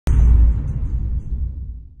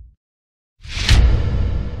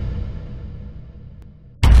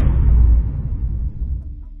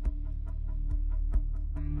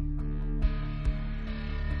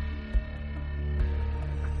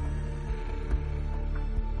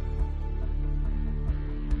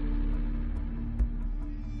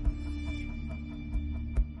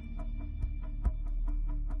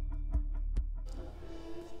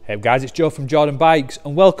Hey guys, it's Joe from Jordanbikes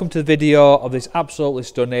and welcome to the video of this absolutely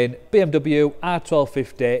stunning BMW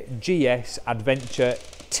R1250GS Adventure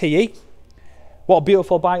TE. What a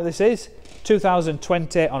beautiful bike this is.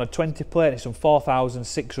 2020 on a 20 plate, it's done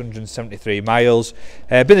 4,673 miles.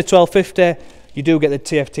 Being a 1250, you do get the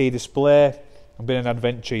TFT display, and being an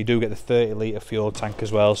adventure, you do get the 30 litre fuel tank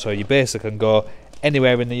as well, so you basically can go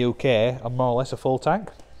anywhere in the UK on more or less a full tank.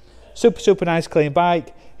 Super nice clean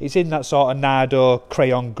bike. It's in that sort of Nardo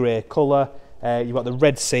crayon grey colour. You've got the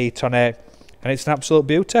red seat on it and it's an absolute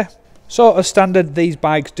beauty. So as standard, these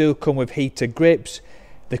bikes do come with heated grips.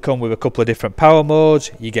 They come with a couple of different power modes.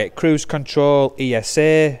 You get cruise control,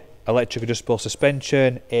 ESA, electric adjustable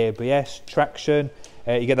suspension, ABS, traction.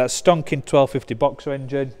 You get that stonking 1250 boxer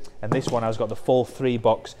engine, and this one has got the full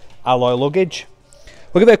 3-box alloy luggage.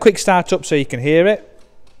 We'll give it a quick start up so you can hear it.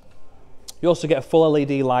 You also get a full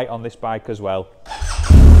LED light on this bike as well.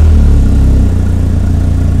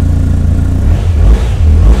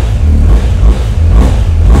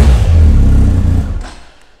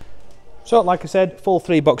 So like I said, full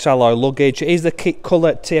 3-box alloy luggage. It is the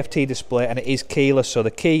colour TFT display and it is keyless, so the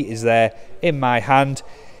key is there in my hand.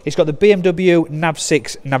 It's got the BMW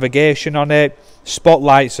Nav6 navigation on it,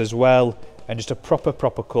 spotlights as well, and just a proper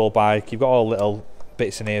cool bike. You've got all little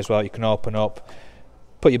bits in here as well you can open up.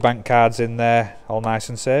 Put your bank cards in there, all nice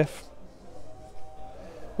and safe.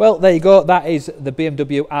 Well, there you go. That is the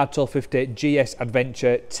BMW R1250GS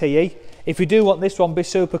Adventure TE. If you do want this one, be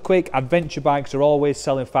super quick. Adventure bikes are always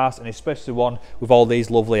selling fast, and especially one with all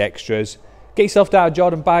these lovely extras. Get yourself down to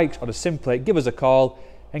Jordanbikes or just simply give us a call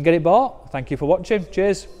and get it bought. Thank you for watching.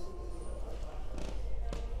 Cheers.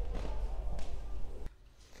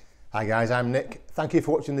 Hi guys, I'm Nick. Thank you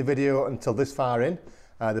for watching the video until this far in.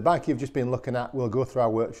 The bike you've just been looking at will go through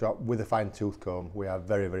our workshop with a fine tooth comb. We are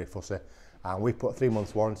very fussy, and we put 3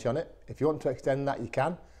 months warranty on it. If you want to extend that, you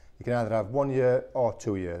can. You can either have 1 year or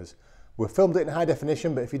 2 years. We've filmed it in high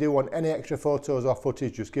definition, but if you do want any extra photos or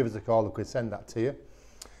footage, just give us a call, we can send that to you.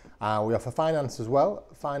 We offer finance as well,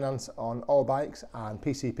 finance on all bikes and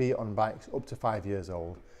PCP on bikes up to 5 years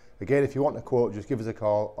old. Again, if you want a quote, just give us a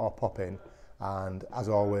call or pop in, and as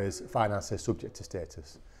always, finance is subject to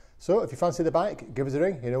status. So if you fancy the bike, give us a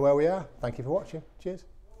ring, you know where we are. Thank you for watching. Cheers.